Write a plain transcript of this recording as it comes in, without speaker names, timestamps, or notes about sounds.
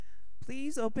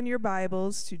Please open your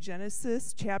Bibles to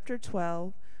Genesis chapter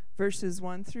 12, verses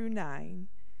 1 through 9.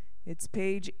 It's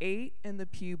page 8 in the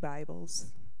Pew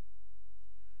Bibles.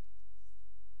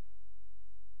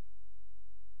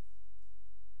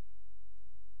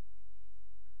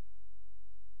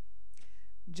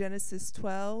 Genesis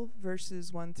 12,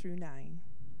 verses 1 through 9.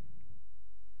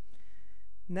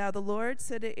 Now the Lord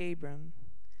said to Abram,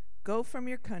 "Go from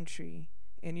your country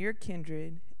and your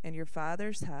kindred and your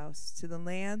father's house to the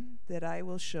land that I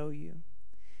will show you.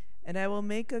 And I will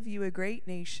make of you a great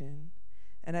nation,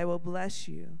 and I will bless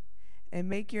you and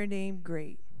make your name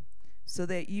great, so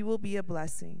that you will be a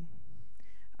blessing.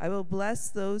 I will bless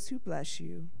those who bless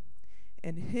you,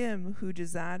 and him who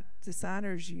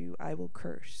dishonors you I will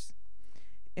curse.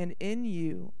 And in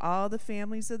you all the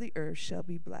families of the earth shall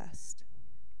be blessed."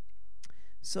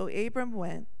 So Abram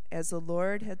went as the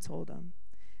Lord had told him,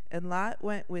 and Lot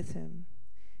went with him.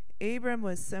 Abram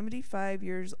was 75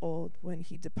 years old when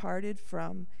he departed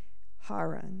from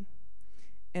Haran.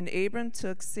 And Abram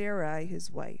took Sarai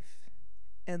his wife,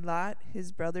 and Lot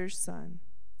his brother's son,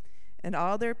 and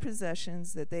all their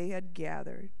possessions that they had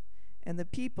gathered, and the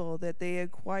people that they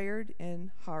acquired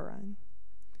in Haran.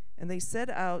 And they set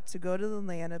out to go to the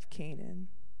land of Canaan.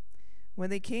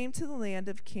 When they came to the land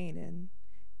of Canaan,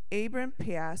 Abram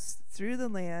passed through the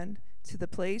land to the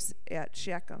place at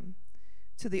Shechem,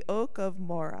 to the oak of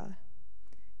Moreh.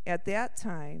 At that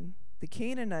time, the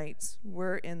Canaanites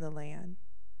were in the land.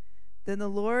 Then the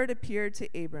Lord appeared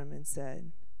to Abram and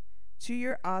said, "To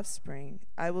your offspring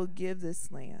I will give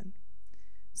this land."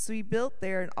 So he built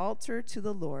there an altar to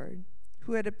the Lord,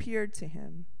 who had appeared to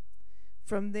him.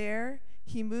 From there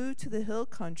he moved to the hill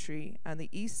country on the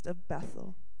east of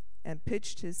Bethel and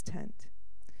pitched his tent,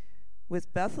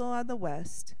 with Bethel on the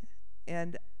west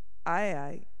and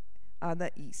Ai on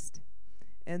the east.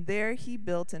 And there he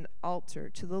built an altar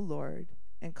to the Lord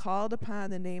and called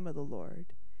upon the name of the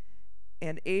Lord.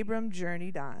 And Abram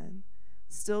journeyed on,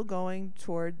 still going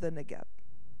toward the Negeb.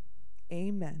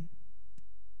 Amen.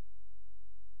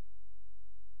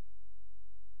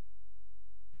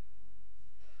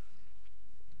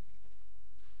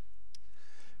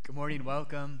 Good morning,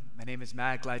 welcome. My name is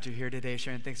Matt. Glad you're here today.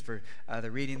 Sharon, thanks for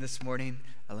the reading this morning.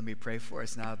 Let me pray for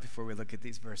us now before we look at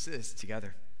these verses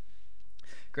together.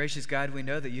 Gracious God, we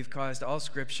know that you've caused all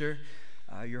Scripture,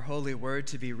 your holy word,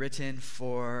 to be written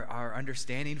for our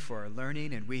understanding, for our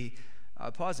learning, and we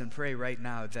pause and pray right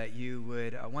now that you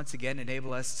would once again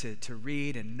enable us to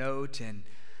read and note and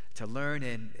to learn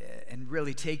and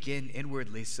really take in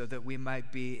inwardly so that we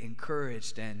might be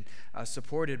encouraged and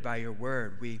supported by your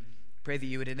word. We pray that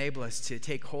you would enable us to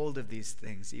take hold of these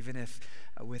things, even if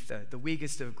with the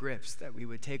weakest of grips, that we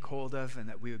would take hold of and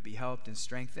that we would be helped and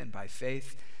strengthened by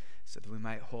faith so that we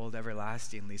might hold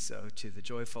everlastingly so to the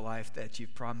joyful life that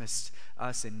you've promised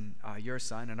us in your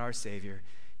Son and our Savior,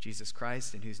 Jesus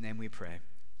Christ, in whose name we pray.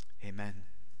 Amen.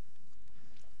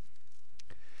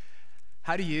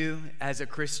 How do you, as a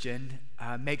Christian,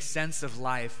 make sense of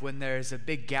life when there's a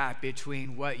big gap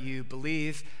between what you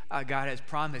believe God has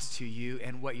promised to you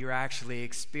and what you're actually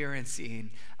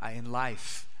experiencing in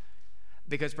life?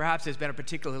 Because perhaps there's been a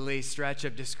particularly stretch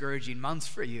of discouraging months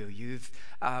for you. You've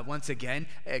once again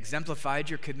exemplified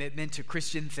your commitment to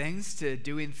Christian things, to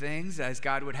doing things as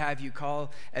God would have you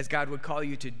as God would call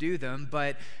you to do them.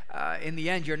 But in the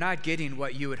end, you're not getting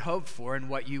what you had hoped for and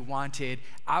what you wanted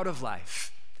out of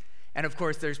life. And of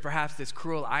course, there's perhaps this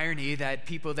cruel irony that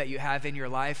people that you have in your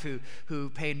life who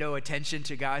pay no attention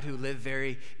to God, who live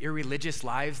very irreligious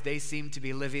lives, they seem to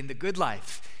be living the good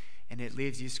life. And it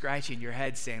leaves you scratching your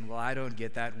head saying, well, I don't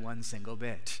get that one single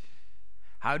bit.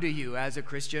 How do you, as a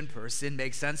Christian person,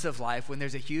 make sense of life when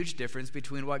there's a huge difference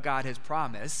between what God has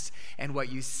promised and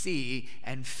what you see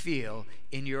and feel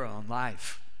in your own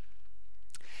life?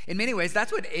 In many ways,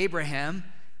 that's what Abraham,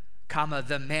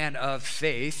 the man of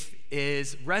faith,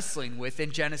 is wrestling with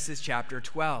in Genesis chapter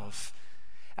 12.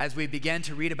 As we begin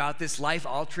to read about this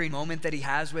life-altering moment that he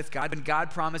has with God, when God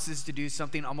promises to do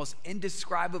something almost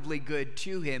indescribably good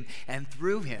to him and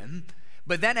through him.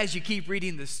 But then as you keep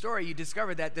reading the story, you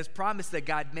discover that this promise that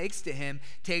God makes to him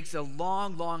takes a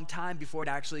long, long time before it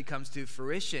actually comes to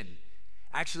fruition.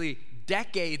 Actually,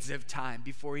 decades of time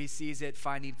before he sees it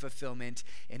finding fulfillment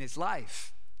in his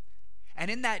life.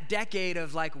 And in that decade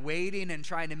of waiting and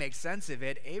trying to make sense of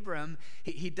it, Abram,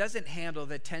 he doesn't handle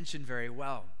the tension very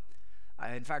well.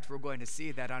 In fact, we're going to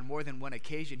see that on more than one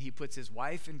occasion, he puts his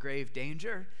wife in grave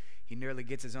danger. He nearly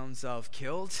gets his own self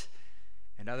killed.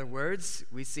 In other words,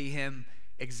 we see him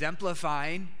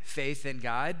exemplifying faith in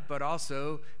God, but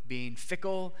also being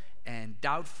fickle and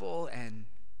doubtful and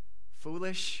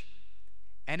foolish.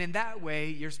 And in that way,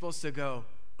 you're supposed to go,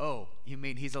 Oh, you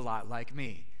mean he's a lot like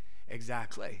me?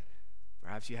 Exactly.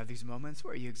 Perhaps you have these moments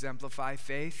where you exemplify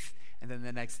faith, and then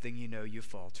the next thing you know, you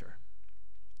falter.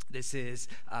 This is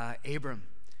Abram.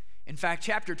 In fact,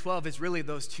 chapter 12 is really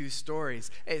those two stories.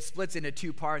 It splits into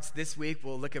two parts. This week,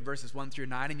 we'll look at verses 1 through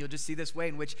 9, and you'll just see this way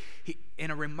in which he,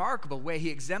 in a remarkable way, he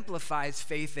exemplifies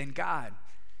faith in God.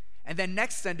 And then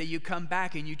next Sunday, you come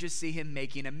back and you just see him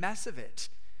making a mess of it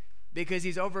because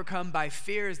he's overcome by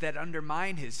fears that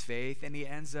undermine his faith, and he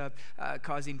ends up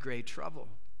causing great trouble.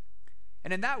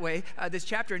 And in that way, this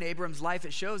chapter in Abram's life,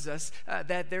 it shows us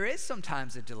that there is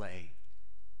sometimes a delay.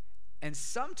 And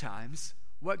sometimes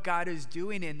what God is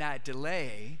doing in that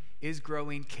delay is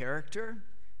growing character.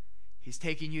 He's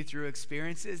taking you through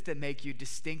experiences that make you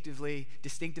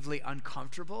distinctively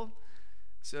uncomfortable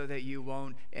so that you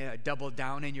won't double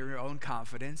down in your own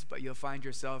confidence, but you'll find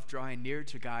yourself drawing near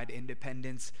to God in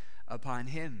dependence upon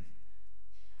him.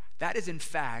 That is, in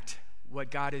fact,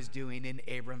 what God is doing in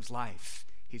Abram's life.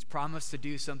 He's promised to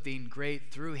do something great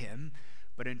through him,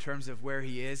 but in terms of where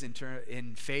he is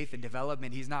in faith and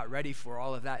development, he's not ready for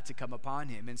all of that to come upon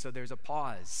him. And so there's a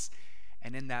pause.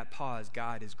 And in that pause,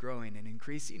 God is growing and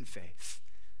increasing faith.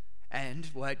 And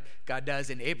what God does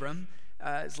in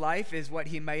Abram's life is what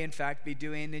he may in fact be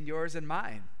doing in yours and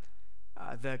mine.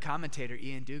 The commentator,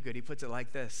 Ian Duguid, he puts it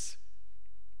like this.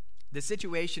 The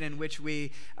situation in which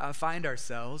we find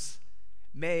ourselves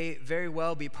may very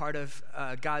well be part of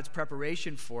God's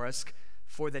preparation for us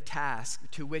for the task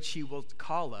to which he will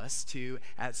call us to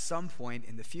at some point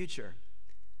in the future.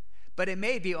 But it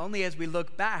may be only as we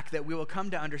look back that we will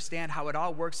come to understand how it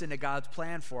all works into God's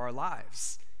plan for our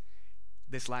lives.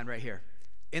 This line right here.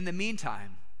 In the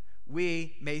meantime,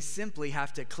 we may simply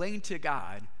have to cling to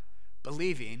God,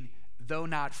 believing, though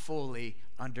not fully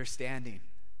understanding.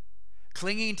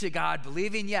 Clinging to God,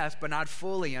 believing, yes, but not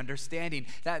fully understanding.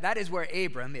 That is where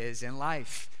Abram is in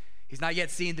life. He's not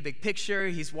yet seen the big picture.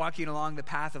 He's walking along the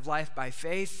path of life by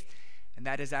faith. And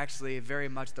that is actually very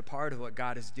much the part of what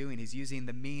God is doing. He's using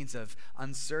the means of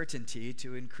uncertainty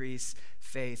to increase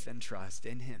faith and trust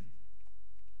in him.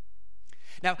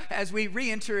 Now, as we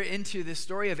re-enter into the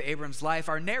story of Abram's life,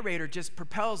 our narrator just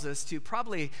propels us to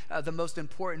probably the most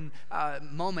important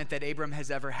moment that Abram has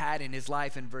ever had in his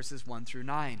life in verses 1 through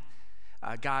 9.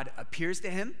 God appears to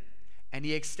him, and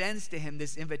he extends to him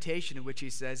this invitation in which he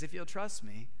says, if you'll trust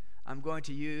me, I'm going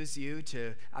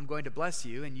to bless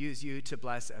you and use you to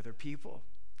bless other people.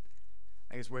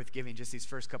 I think it's worth giving just these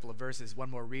first couple of verses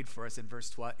one more read for us in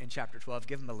chapter 12.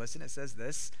 Give them a listen. It says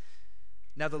this.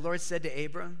 Now the Lord said to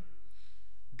Abram,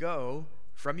 go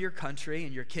from your country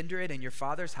and your kindred and your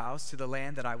father's house to the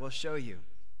land that I will show you.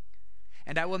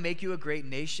 And I will make you a great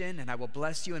nation, and I will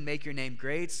bless you and make your name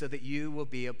great so that you will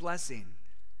be a blessing.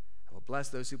 I will bless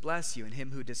those who bless you, and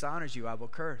him who dishonors you I will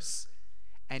curse.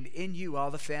 And in you all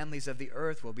the families of the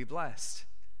earth will be blessed.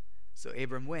 So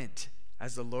Abram went,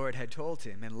 as the Lord had told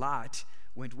him, and Lot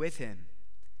went with him.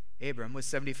 Abram was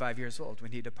 75 years old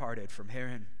when he departed from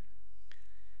Haran.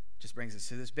 Just brings us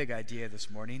to this big idea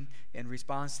this morning. In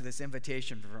response to this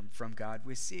invitation from God,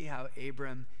 we see how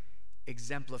Abram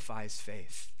exemplifies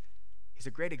faith. He's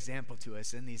a great example to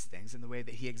us in these things, in the way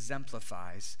that he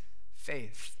exemplifies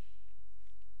faith.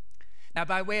 Now,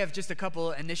 by way of just a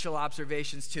couple initial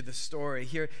observations to the story,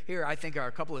 here I think are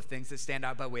a couple of things that stand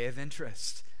out by way of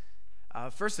interest.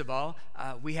 First of all,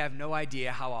 we have no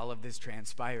idea how all of this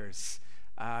transpires.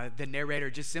 The narrator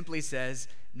just simply says,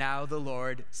 now the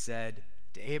Lord said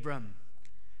to Abram.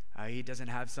 He doesn't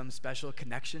have some special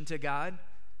connection to God.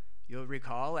 You'll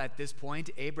recall at this point,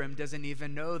 Abram doesn't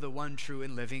even know the one true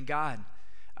and living God.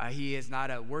 He is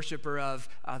not a worshiper of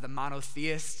the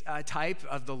monotheist type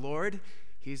of the Lord.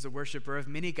 He's a worshiper of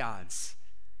many gods.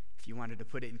 If you wanted to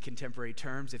put it in contemporary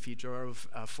terms, if he drove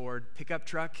a Ford pickup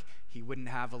truck, he wouldn't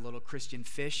have a little Christian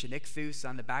fish, an ichthus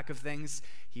on the back of things.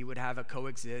 He would have a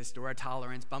coexist or a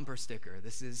tolerance bumper sticker.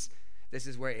 This is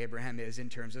where Abraham is in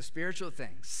terms of spiritual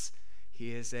things.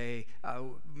 He is a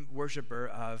worshiper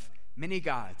of many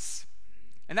gods.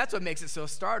 And that's what makes it so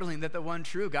startling that the one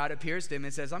true God appears to him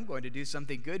and says, I'm going to do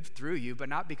something good through you, but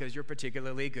not because you're a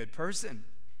particularly good person.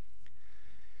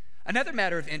 Another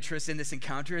matter of interest in this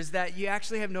encounter is that you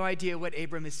actually have no idea what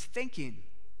Abram is thinking.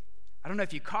 I don't know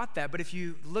if you caught that, but if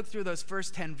you look through those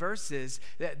first 10 verses,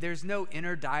 there's no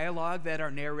inner dialogue that our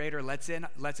narrator lets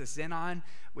us in on.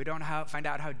 We don't find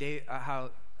out how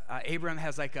Abram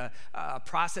has like a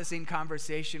processing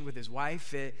conversation with his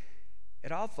wife. It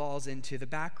all falls into the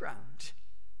background.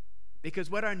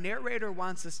 Because what our narrator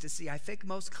wants us to see, I think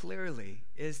most clearly,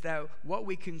 is that what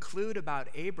we conclude about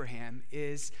Abraham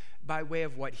is by way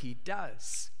of what he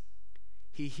does.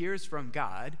 He hears from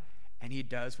God, and he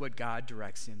does what God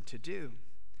directs him to do.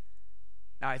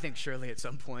 Now, I think surely at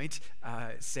some point,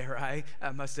 Sarai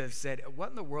must have said, "What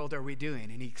in the world are we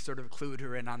doing?" And he sort of clued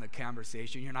her in on the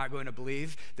conversation. "You're not going to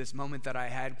believe this moment that I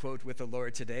had, quote, with the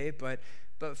Lord today." But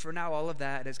for now, all of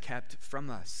that is kept from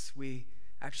us. We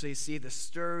actually see the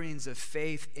stirrings of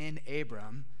faith in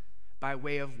Abram by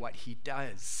way of what he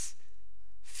does.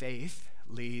 Faith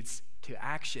leads to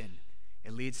action.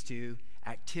 It leads to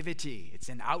activity. It's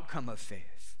an outcome of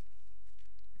faith.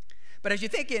 But as you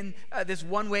think in this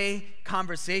one-way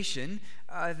conversation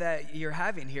that you're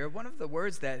having here, one of the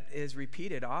words that is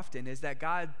repeated often is that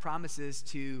God promises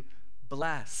to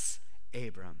bless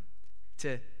Abram,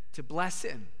 to bless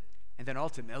him, and then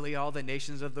ultimately all the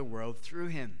nations of the world through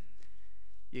him.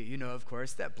 You know, of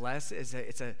course, that bless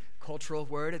it's a cultural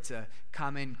word. It's a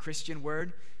common Christian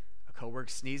word. A coworker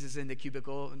sneezes in the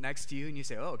cubicle next to you, and you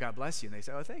say, "Oh, God bless you." And they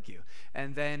say, "Oh, thank you."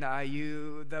 And then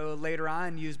you, though later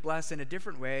on, use bless in a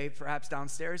different way, perhaps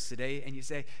downstairs today, and you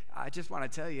say, "I just want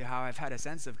to tell you how I've had a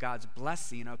sense of God's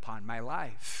blessing upon my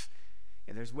life."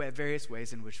 And there's various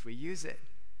ways in which we use it.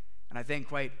 And I think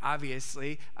quite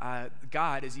obviously,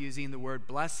 God is using the word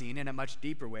blessing in a much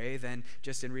deeper way than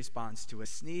just in response to a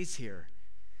sneeze here.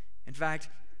 In fact,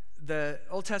 the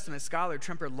Old Testament scholar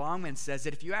Tremper Longman says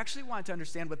that if you actually want to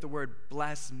understand what the word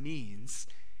bless means,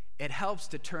 it helps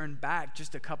to turn back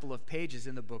just a couple of pages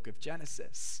in the book of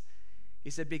Genesis.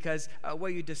 He said, because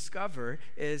what you discover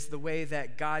is the way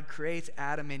that God creates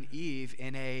Adam and Eve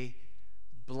in a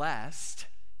blessed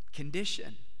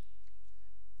condition.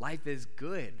 Life is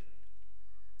good.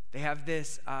 They have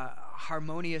this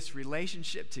harmonious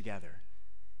relationship together.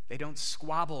 They don't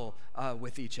squabble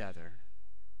with each other.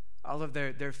 All of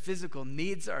their physical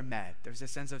needs are met. There's a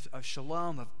sense of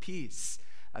shalom, of peace.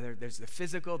 There's the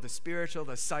physical, the spiritual,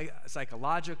 the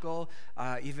psychological,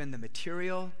 even the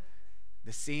material.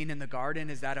 The scene in the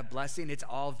garden, is that a blessing? It's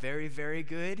all very, very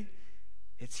good.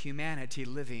 It's humanity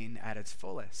living at its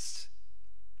fullest.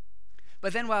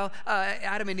 But then while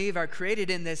Adam and Eve are created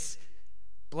in this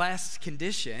blessed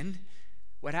condition,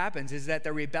 what happens is that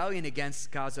the rebellion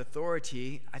against God's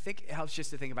authority, I think it helps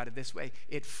just to think about it this way: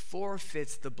 it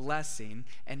forfeits the blessing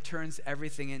and turns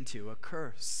everything into a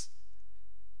curse.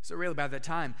 So really by the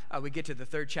time we get to the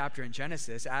 3rd chapter in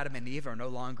Genesis, Adam and Eve are no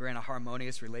longer in a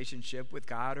harmonious relationship with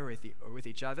God or with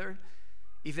each other.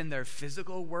 Even their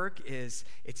physical work it's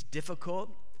difficult.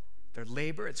 Their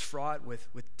labor, it's fraught with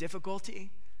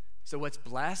difficulty. So what's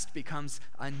blessed becomes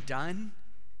undone.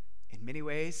 In many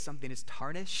ways, something is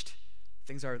tarnished.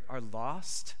 Things are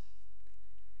lost.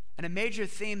 And a major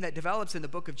theme that develops in the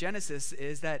book of Genesis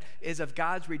is of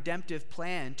God's redemptive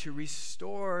plan to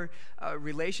restore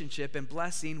relationship and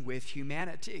blessing with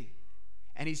humanity.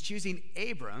 And he's choosing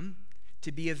Abram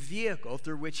to be a vehicle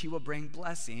through which he will bring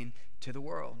blessing to the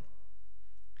world.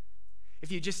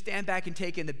 If you just stand back and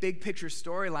take in the big picture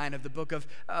storyline of the book of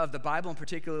the Bible, and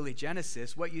particularly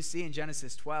Genesis, what you see in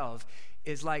Genesis 12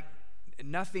 is like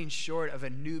nothing short of a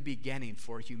new beginning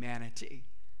for humanity.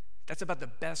 That's about the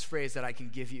best phrase that I can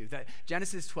give you, that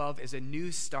Genesis 12 is a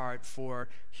new start for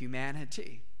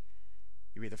humanity.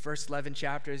 You read the first 11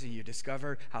 chapters and you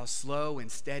discover how slow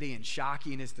and steady and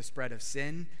shocking is the spread of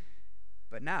sin.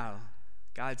 But now,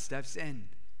 God steps in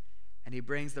and he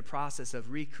brings the process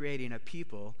of recreating a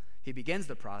people. He begins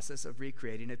the process of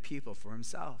recreating a people for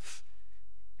himself.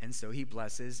 And so he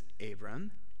blesses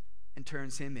Abram and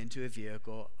turns him into a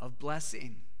vehicle of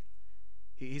blessing.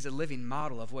 He's a living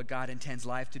model of what God intends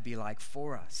life to be like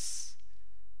for us.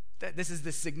 This is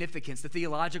the significance, the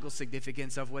theological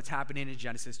significance of what's happening in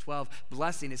Genesis 12.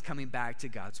 Blessing is coming back to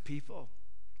God's people.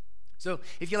 So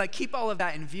if you keep all of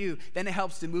that in view, then it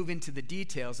helps to move into the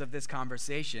details of this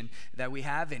conversation that we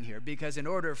have in here. Because in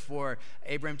order for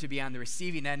Abram to be on the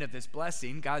receiving end of this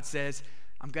blessing, God says,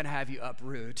 I'm going to have you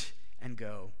uproot and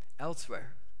go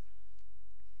elsewhere.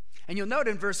 And you'll note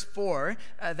in verse 4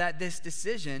 that this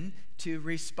decision to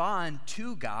respond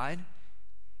to God,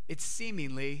 it's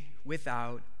seemingly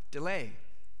without delay.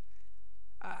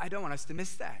 I don't want us to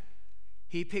miss that.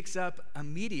 He picks up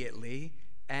immediately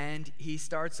and he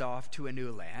starts off to a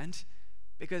new land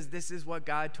because this is what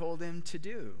God told him to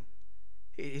do.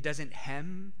 He doesn't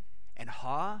hem and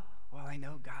haw. Well, I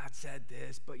know God said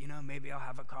this, but maybe I'll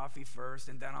have a coffee first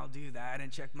and then I'll do that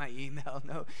and check my email.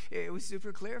 No, it was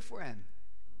super clear for him.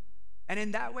 And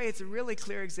in that way, it's a really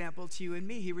clear example to you and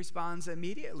me. He responds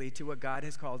immediately to what God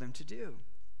has called him to do.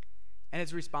 And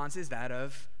his response is that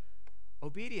of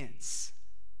obedience.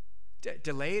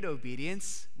 Delayed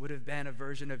obedience would have been a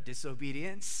version of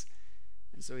disobedience.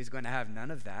 And so he's going to have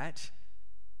none of that.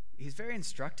 He's very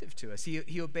instructive to us.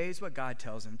 He obeys what God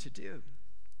tells him to do.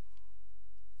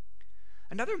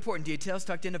 Another important detail is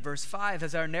tucked into verse 5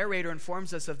 as our narrator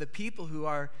informs us of the people who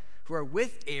are who are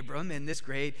with Abram in this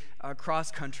great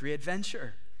cross-country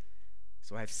adventure.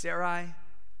 So I have Sarai,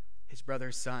 his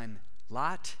brother's son,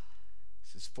 Lot.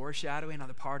 This is foreshadowing on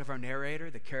the part of our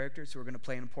narrator, the characters who are going to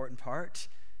play an important part.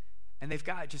 And they've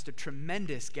got just a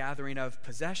tremendous gathering of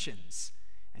possessions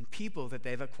and people that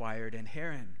they've acquired in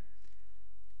Haran.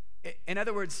 In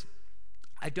other words,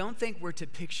 I don't think we're to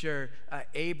picture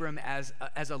Abram as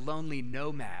a lonely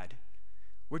nomad.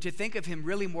 We're to think of him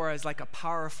really more as like a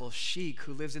powerful sheik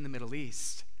who lives in the Middle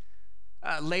East.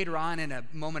 Later on, in a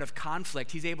moment of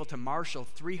conflict, he's able to marshal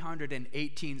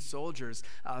 318 soldiers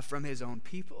from his own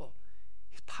people.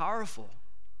 He's powerful,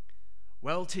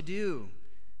 well-to-do,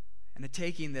 and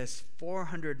taking this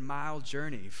 400-mile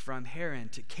journey from Haran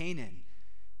to Canaan,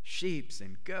 sheep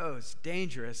and goats,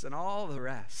 dangerous, and all the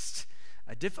rest.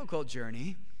 A difficult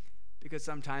journey because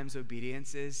sometimes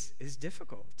obedience is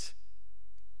difficult.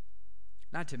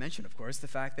 Not to mention, of course, the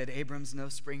fact that Abram's no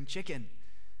spring chicken.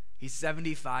 He's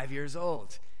 75 years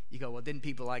old. You go, well, didn't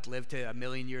people live to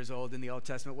 1,000,000 years old in the Old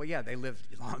Testament? Well, yeah, they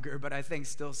lived longer, but I think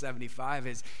still 75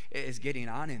 is getting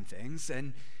on in things.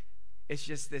 And it's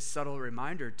just this subtle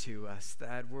reminder to us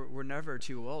that we're never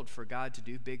too old for God to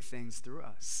do big things through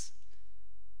us.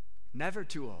 Never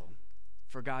too old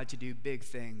for God to do big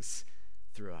things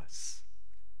through us.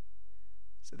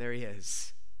 So there he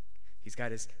is. He's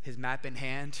got his map in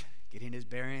hand, getting his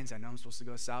bearings. I know I'm supposed to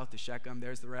go south to Shechem.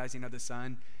 There's the rising of the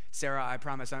sun. Sarah, I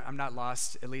promise I'm not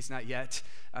lost, at least not yet.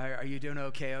 Are you doing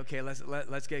okay? Okay,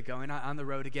 let's get going on the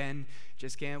road again.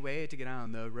 Just can't wait to get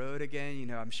on the road again. You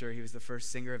know, I'm sure he was the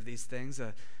first singer of these things,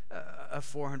 a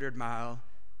 400-mile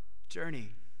journey.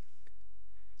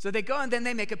 So they go and then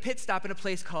they make a pit stop in a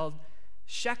place called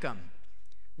Shechem,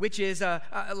 which is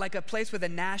like a place with a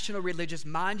national religious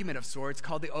monument of sorts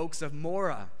called the Oaks of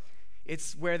Morah.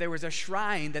 It's where there was a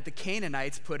shrine that the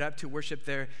Canaanites put up to worship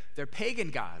their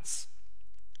pagan gods.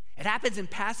 It happens in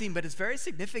passing, but it's very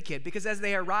significant because as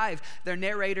they arrive, their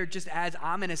narrator just adds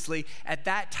ominously, at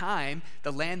that time,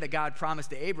 the land that God promised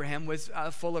to Abraham was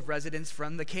full of residents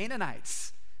from the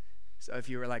Canaanites. So if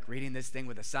you were reading this thing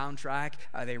with a soundtrack,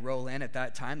 they roll in at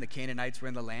that time, the Canaanites were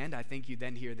in the land. I think you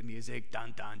then hear the music,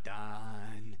 dun, dun,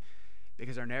 dun,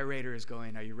 because our narrator is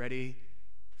going, are you ready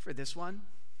for this one?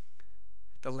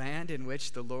 The land in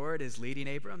which the Lord is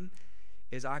leading Abram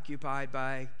is occupied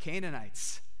by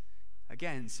Canaanites.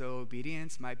 Again, so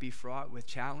obedience might be fraught with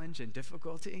challenge and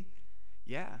difficulty.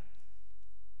 Yeah.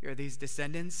 Here are these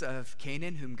descendants of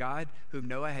Canaan whom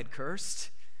Noah had cursed.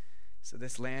 So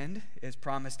this land is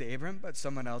promised to Abram, but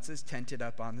someone else is tented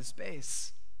up on the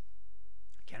space.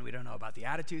 Again, we don't know about the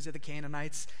attitudes of the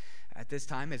Canaanites at this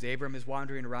time as Abram is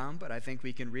wandering around, but I think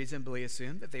we can reasonably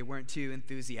assume that they weren't too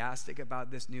enthusiastic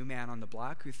about this new man on the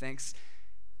block who thinks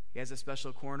he has a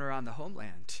special corner on the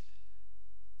homeland.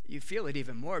 You feel it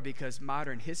even more because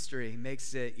modern history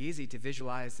makes it easy to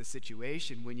visualize the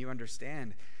situation when you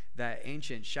understand that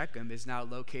ancient Shechem is now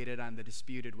located on the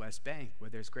disputed West Bank, where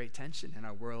there's great tension in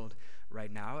our world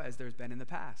right now, as there's been in the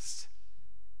past.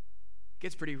 It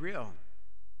gets pretty real.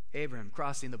 Abram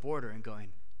crossing the border and going,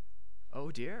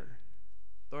 oh dear,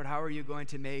 Lord, how are you going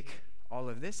to make all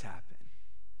of this happen?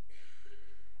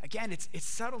 Again, it's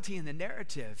subtlety in the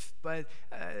narrative, but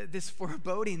this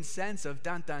foreboding sense of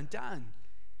dun, dun, dun.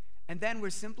 And then we're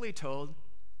simply told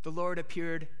the Lord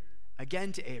appeared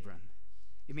again to Abram.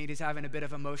 You mean he's having a bit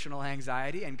of emotional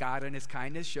anxiety and God in his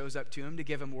kindness shows up to him to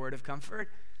give him a word of comfort?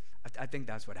 I think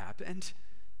that's what happened.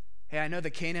 Hey, I know the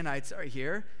Canaanites are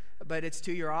here, but it's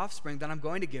to your offspring that I'm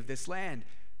going to give this land.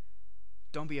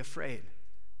 Don't be afraid.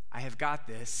 I have got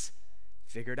this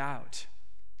figured out.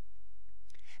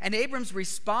 And Abram's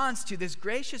response to this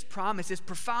gracious promise is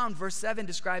profound. Verse 7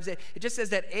 describes it. It just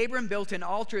says that Abram built an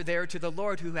altar there to the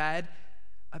Lord who had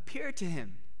appeared to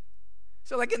him.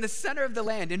 So in the center of the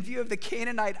land, in view of the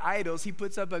Canaanite idols, he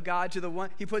puts up an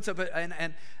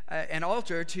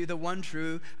altar to the one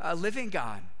true living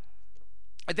God.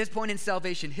 At this point in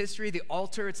salvation history, the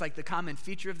altar, it's like the common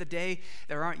feature of the day.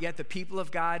 There aren't yet the people of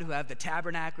God who have the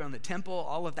tabernacle and the temple.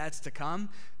 All of that's to come.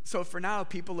 So for now,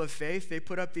 people of faith, they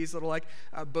put up these little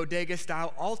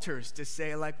bodega-style altars to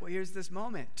say well, here's this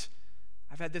moment.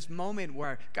 I've had this moment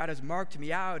where God has marked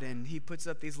me out, and he puts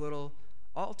up these little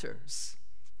altars.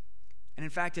 And in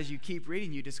fact, as you keep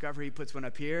reading, you discover he puts one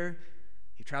up here.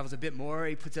 He travels a bit more.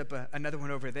 He puts up another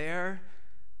one over there,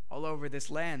 all over this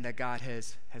land that God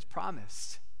has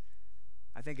promised.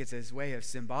 I think it's his way of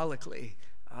symbolically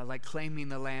claiming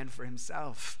the land for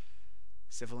himself.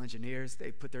 Civil engineers, they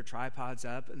put their tripods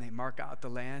up and they mark out the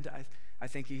land. I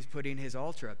think he's putting his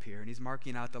altar up here and he's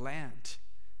marking out the land.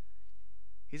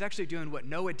 He's actually doing what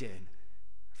Noah did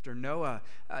After Noah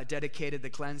dedicated the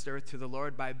cleansed earth to the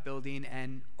Lord by building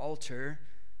an altar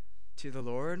to the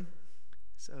Lord,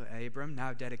 so Abram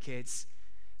now dedicates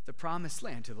the promised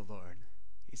land to the Lord.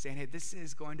 He's saying, hey, this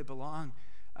is going to belong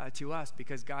to us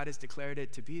because God has declared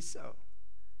it to be so.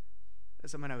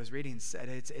 Someone I was reading said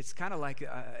it's kind of like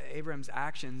Abram's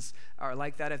actions are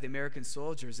like that of the American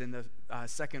soldiers in the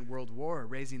Second World War,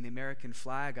 raising the American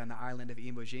flag on the island of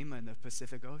Iwo Jima in the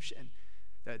Pacific Ocean.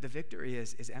 The victory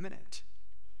is imminent.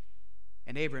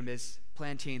 And Abram is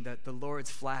planting the Lord's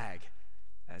flag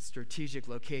at strategic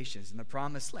locations in the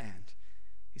promised land.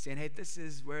 He's saying, hey, this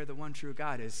is where the one true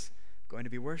God is going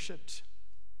to be worshiped.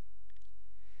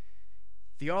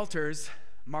 The altars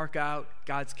mark out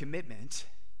God's commitment.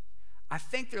 I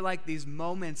think they're like these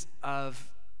moments of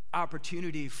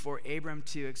opportunity for Abram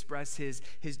to express his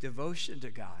devotion to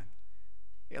God.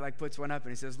 He like puts one up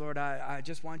and he says, Lord, I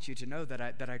just want you to know that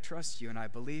I trust you and I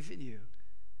believe in you.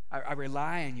 I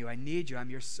rely on you. I need you. I'm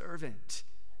your servant.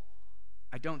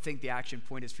 I don't think the action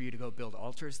point is for you to go build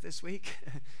altars this week,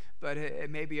 but it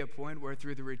may be a point where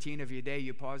through the routine of your day,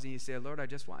 you pause and you say, Lord, I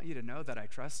just want you to know that I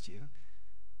trust you,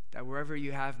 that wherever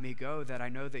you have me go, that I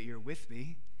know that you're with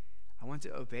me. I want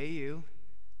to obey you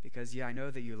because, I know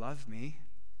that you love me.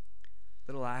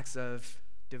 Little acts of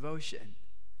devotion,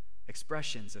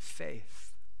 expressions of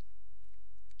faith.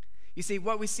 You see,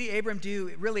 what we see Abram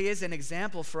do really is an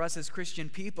example for us as Christian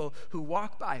people who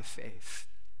walk by faith,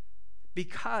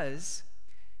 because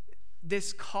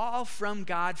this call from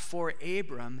God for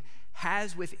Abram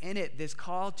has within it this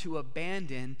call to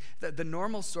abandon the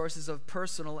normal sources of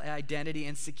personal identity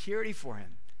and security for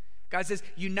him. God says,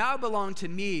 you now belong to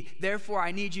me, therefore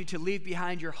I need you to leave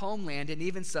behind your homeland and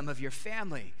even some of your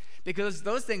family, because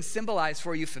those things symbolize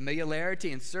for you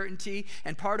familiarity and certainty,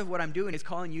 and part of what I'm doing is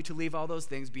calling you to leave all those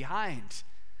things behind.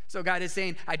 So God is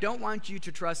saying, I don't want you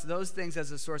to trust those things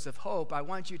as a source of hope. I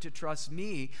want you to trust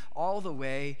me all the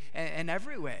way and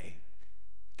every way.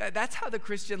 That's how the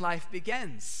Christian life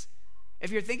begins.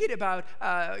 If you're thinking about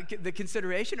the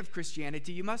consideration of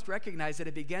Christianity, you must recognize that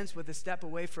it begins with a step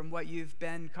away from what you've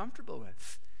been comfortable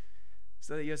with.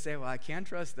 So that you'll say, well, I can't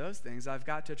trust those things. I've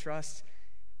got to trust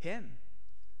him.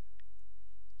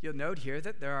 You'll note here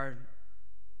that there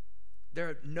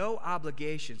are no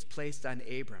obligations placed on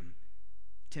Abram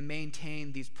to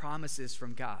maintain these promises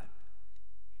from God.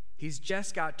 He's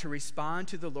just got to respond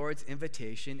to the Lord's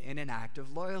invitation in an act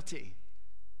of loyalty.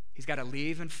 He's got to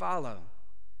leave and follow.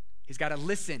 He's got to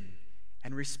listen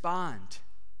and respond.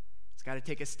 He's got to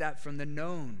take a step from the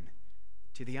known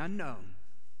to the unknown.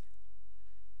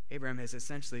 God is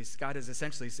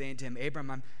essentially saying to him,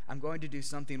 Abram, I'm going to do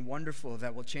something wonderful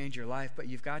that will change your life, but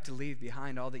you've got to leave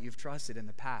behind all that you've trusted in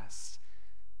the past.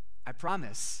 I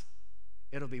promise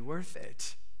it'll be worth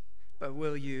it, but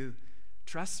will you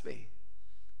trust me?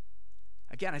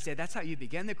 Again, I say that's how you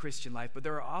begin the Christian life, but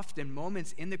there are often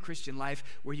moments in the Christian life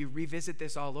where you revisit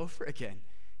this all over again.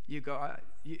 You go,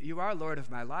 you are Lord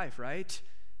of my life, right?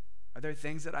 Are there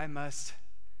things that I must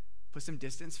put some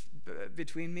distance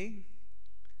between me?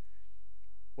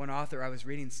 One author I was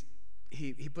reading,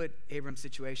 he put Abram's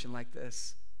situation like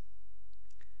this.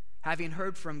 Having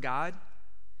heard from God,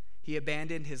 he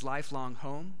abandoned his lifelong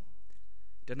home,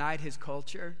 denied his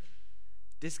culture,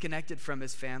 disconnected from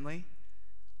his family,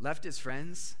 left his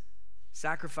friends,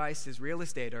 sacrificed his real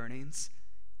estate earnings,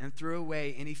 and threw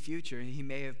away any future he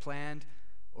may have planned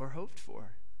or hoped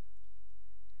for.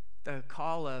 The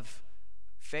call of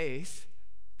faith,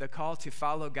 the call to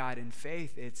follow God in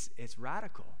faith, it's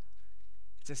radical.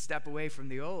 It's a step away from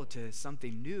the old to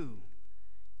something new.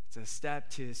 It's a step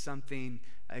to something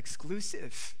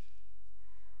exclusive.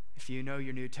 If you know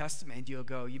your New Testament, you'll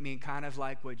go, you mean kind of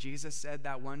like what Jesus said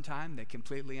that one time that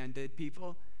completely undid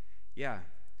people? Yeah.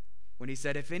 When he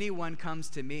said, if anyone comes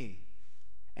to me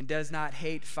and does not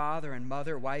hate father and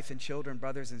mother, wife and children,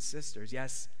 brothers and sisters,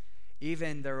 yes,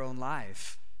 even their own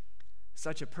life,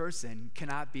 such a person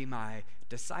cannot be my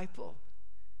disciple.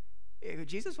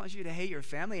 Jesus wants you to hate your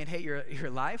family and hate your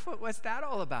life? What's that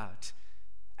all about?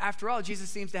 After all, Jesus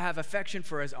seems to have affection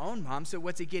for his own mom, so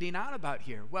what's he getting on about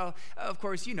here? Well, of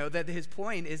course, you know that his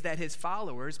point is that his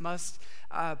followers must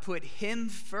put him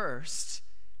first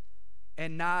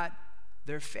and not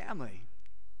their family.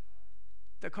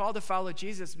 The call to follow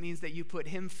Jesus means that you put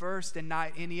him first and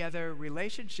not any other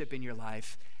relationship in your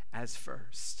life as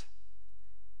first.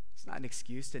 It's not an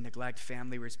excuse to neglect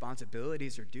family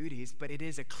responsibilities or duties, but it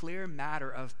is a clear matter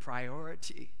of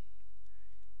priority.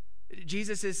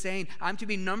 Jesus is saying, I'm to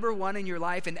be number one in your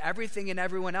life, and everything and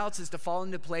everyone else is to fall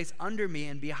into place under me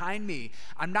and behind me.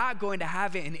 I'm not going to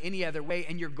have it in any other way,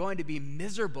 and you're going to be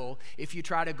miserable if you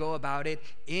try to go about it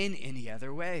in any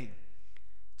other way.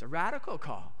 It's a radical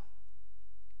call.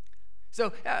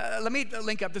 So let me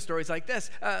link up the stories like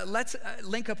this. Let's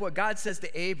link up what God says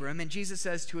to Abram and Jesus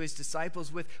says to his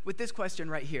disciples with this question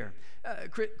right here.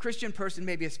 Christian person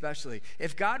maybe especially.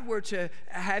 If God were to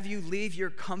have you leave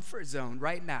your comfort zone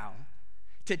right now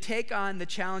to take on the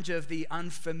challenge of the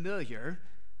unfamiliar,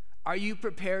 are you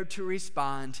prepared to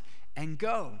respond and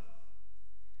go?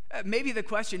 Maybe the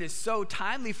question is so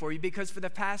timely for you because for the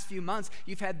past few months,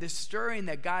 you've had this stirring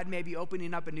that God may be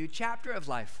opening up a new chapter of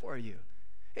life for you.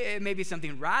 It may be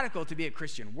something radical to be a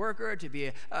Christian worker, to be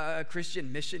a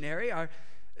Christian missionary.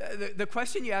 The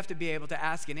question you have to be able to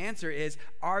ask and answer is,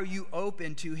 are you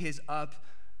open to his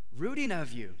uprooting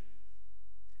of you?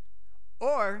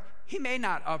 Or he may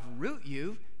not uproot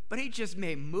you, but he just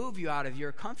may move you out of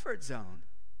your comfort zone.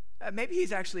 Maybe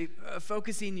he's actually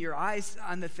focusing your eyes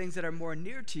on the things that are more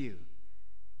near to you.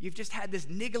 You've just had this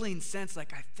niggling sense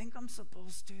like, I think I'm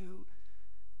supposed to.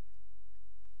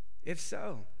 If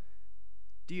so,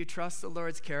 do you trust the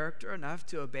Lord's character enough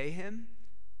to obey him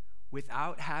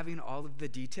without having all of the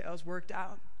details worked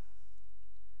out?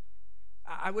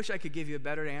 I wish I could give you a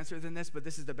better answer than this, but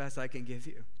this is the best I can give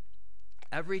you.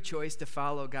 Every choice to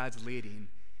follow God's leading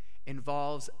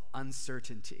involves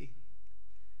uncertainty.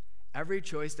 Every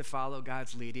choice to follow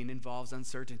God's leading involves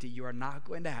uncertainty. You are not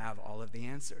going to have all of the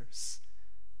answers.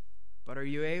 But are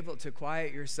you able to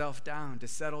quiet yourself down, to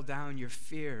settle down your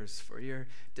fears, for your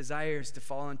desires to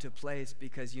fall into place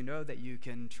because you know that you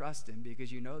can trust him,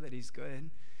 because you know that he's good?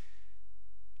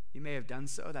 You may have done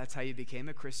so. That's how you became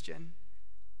a Christian.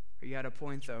 Are you at a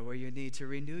point, though, where you need to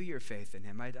renew your faith in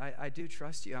him? I do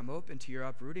trust you. I'm open to your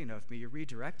uprooting of me, your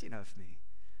redirecting of me.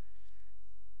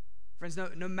 Friends,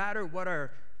 no matter what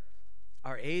our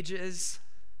ages,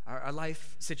 our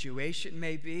life situation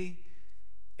may be,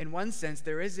 in one sense,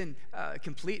 there isn't a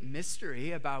complete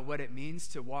mystery about what it means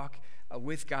to walk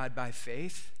with God by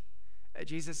faith.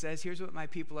 Jesus says, here's what my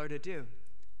people are to do.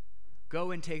 Go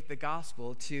and take the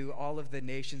gospel to all of the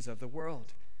nations of the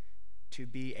world, to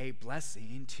be a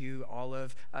blessing to all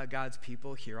of God's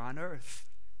people here on earth.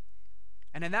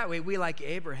 And in that way, we, like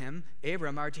Abram,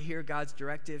 are to hear God's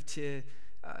directive to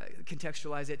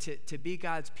contextualize it, to be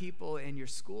God's people in your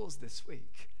schools this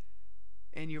week,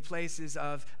 in your places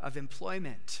of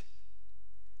employment,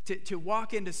 to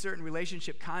walk into certain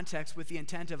relationship contexts with the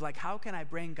intent of, like, how can I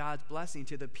bring God's blessing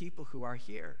to the people who are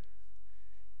here?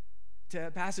 To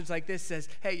a passage like this says,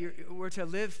 hey, we're to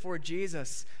live for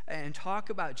Jesus and talk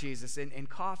about Jesus in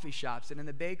coffee shops and in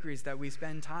the bakeries that we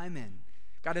spend time in.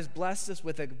 God has blessed us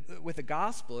with a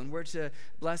gospel, and we're to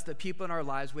bless the people in our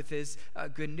lives with his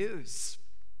good news.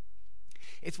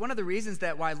 It's one of the reasons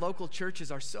that why local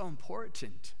churches are so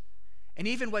important. And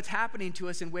even what's happening to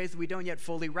us in ways that we don't yet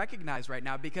fully recognize right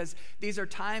now, because these are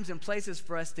times and places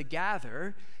for us to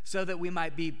gather so that we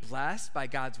might be blessed by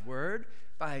God's word,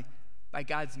 by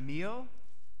God's meal,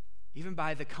 even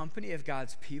by the company of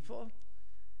God's people.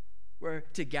 We're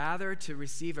to gather to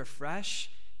receive afresh,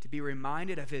 to be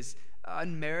reminded of his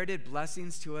unmerited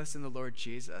blessings to us in the Lord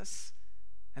Jesus.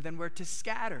 And then we're to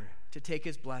scatter, to take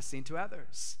his blessing to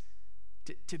others,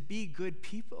 to be good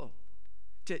people,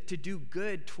 to do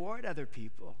good toward other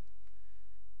people.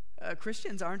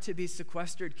 Christians aren't to be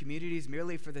sequestered communities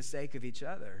merely for the sake of each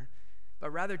other, but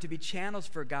rather to be channels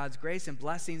for God's grace and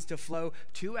blessings to flow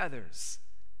to others.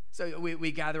 So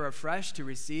we gather afresh to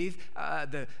receive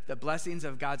the blessings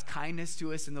of God's kindness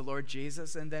to us in the Lord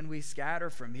Jesus, and then we scatter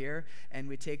from here, and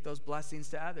we take those blessings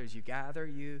to others. You gather,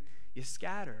 you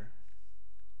scatter.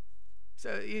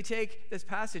 So you take this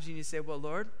passage and you say, well,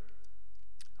 Lord,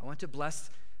 I want to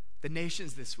bless the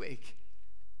nations this week.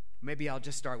 Maybe I'll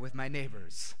just start with my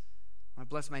neighbors. I want to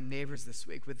bless my neighbors this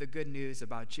week with the good news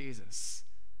about Jesus.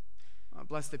 I want to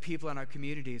bless the people in our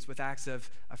communities with acts of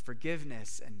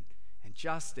forgiveness and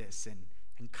justice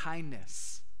and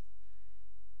kindness.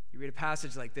 You read a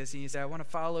passage like this and you say, I want to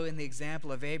follow in the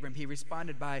example of Abram. He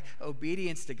responded by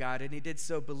obedience to God, and he did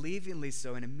so believingly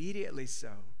so and immediately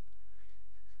so.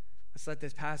 Let's let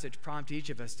this passage prompt each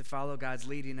of us to follow God's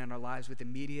leading in our lives with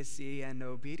immediacy and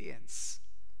obedience.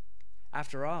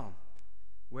 After all,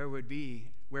 where would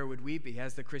we be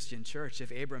as the Christian church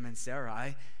if Abram and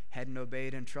Sarai hadn't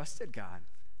obeyed and trusted God?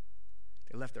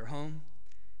 They left their home.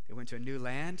 They went to a new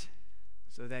land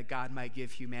so that God might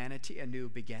give humanity a new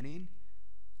beginning.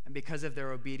 And because of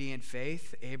their obedient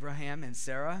faith, Abraham and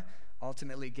Sarah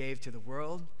ultimately gave to the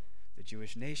world the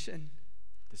Jewish nation,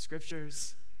 the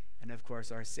scriptures, and of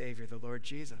course our Savior, the Lord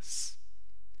Jesus.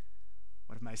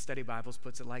 One of my study Bibles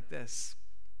puts it like this: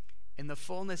 in the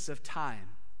fullness of time,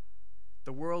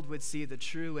 the world would see the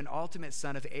true and ultimate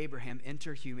son of Abraham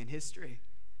enter human history,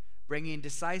 bringing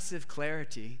decisive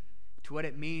clarity to what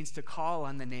it means to call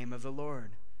on the name of the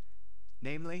Lord,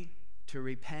 namely, to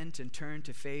repent and turn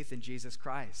to faith in Jesus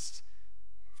Christ.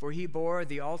 For he bore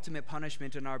the ultimate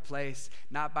punishment in our place,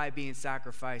 not by being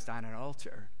sacrificed on an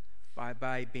altar, but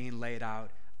by being laid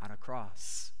out on a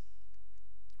cross.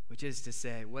 Which is to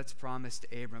say, what's promised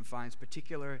to Abram finds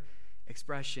particular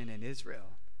expression in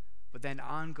Israel, but then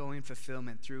ongoing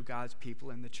fulfillment through God's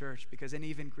people in the church, because in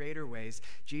even greater ways,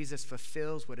 Jesus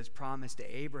fulfills what is promised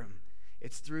to Abram.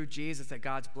 It's through Jesus that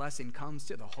God's blessing comes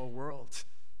to the whole world.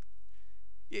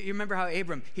 You remember how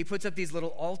Abram, he puts up these little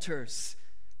altars,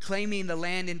 claiming the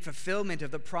land in fulfillment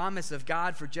of the promise of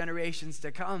God for generations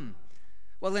to come.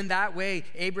 Well, in that way,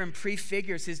 Abram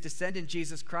prefigures his descendant,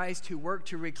 Jesus Christ, who worked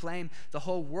to reclaim the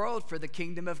whole world for the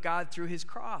kingdom of God through his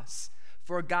cross.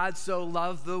 For God so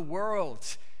loved the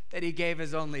world that he gave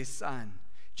his only Son.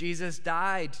 Jesus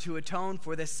died to atone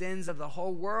for the sins of the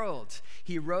whole world.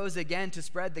 He rose again to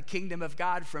spread the kingdom of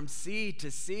God from sea to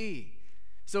sea.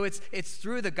 So it's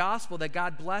through the gospel that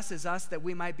God blesses us that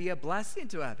we might be a blessing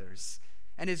to others.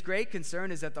 And his great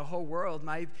concern is that the whole world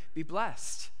might be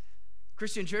blessed.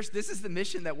 Christian church, this is the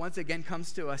mission that once again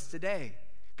comes to us today.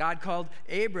 God called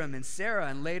Abram and Sarah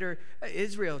and later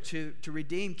Israel to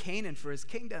redeem Canaan for his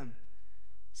kingdom.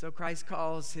 So Christ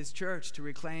calls his church to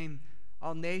reclaim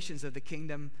all nations of the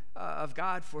kingdom of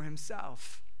God for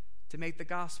himself, to make the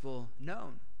gospel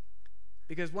known.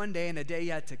 Because one day, in a day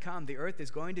yet to come, the earth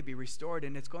is going to be restored,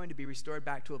 and it's going to be restored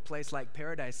back to a place like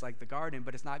paradise, like the garden,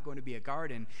 but it's not going to be a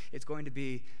garden. It's going to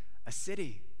be a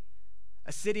city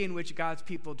in which God's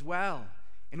people dwell,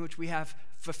 in which we have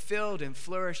fulfilled and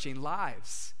flourishing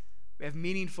lives. We have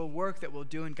meaningful work that we'll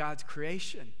do in God's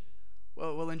creation.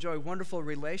 We'll enjoy wonderful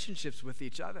relationships with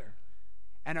each other.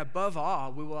 And above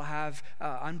all, we will have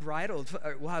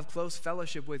we'll have close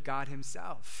fellowship with God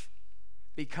himself.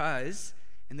 Because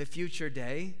in the future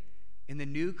day, in the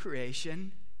new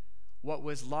creation, what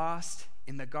was lost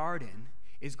in the garden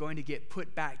is going to get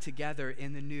put back together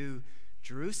in the new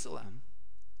Jerusalem,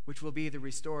 which will be the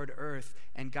restored earth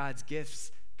and God's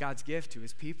gift to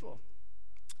his people.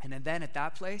 And then at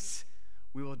that place,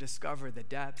 we will discover the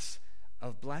depths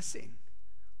of blessing.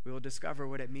 We will discover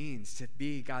what it means to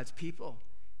be God's people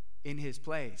in his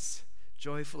place,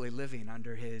 joyfully living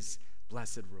under his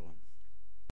blessed rule.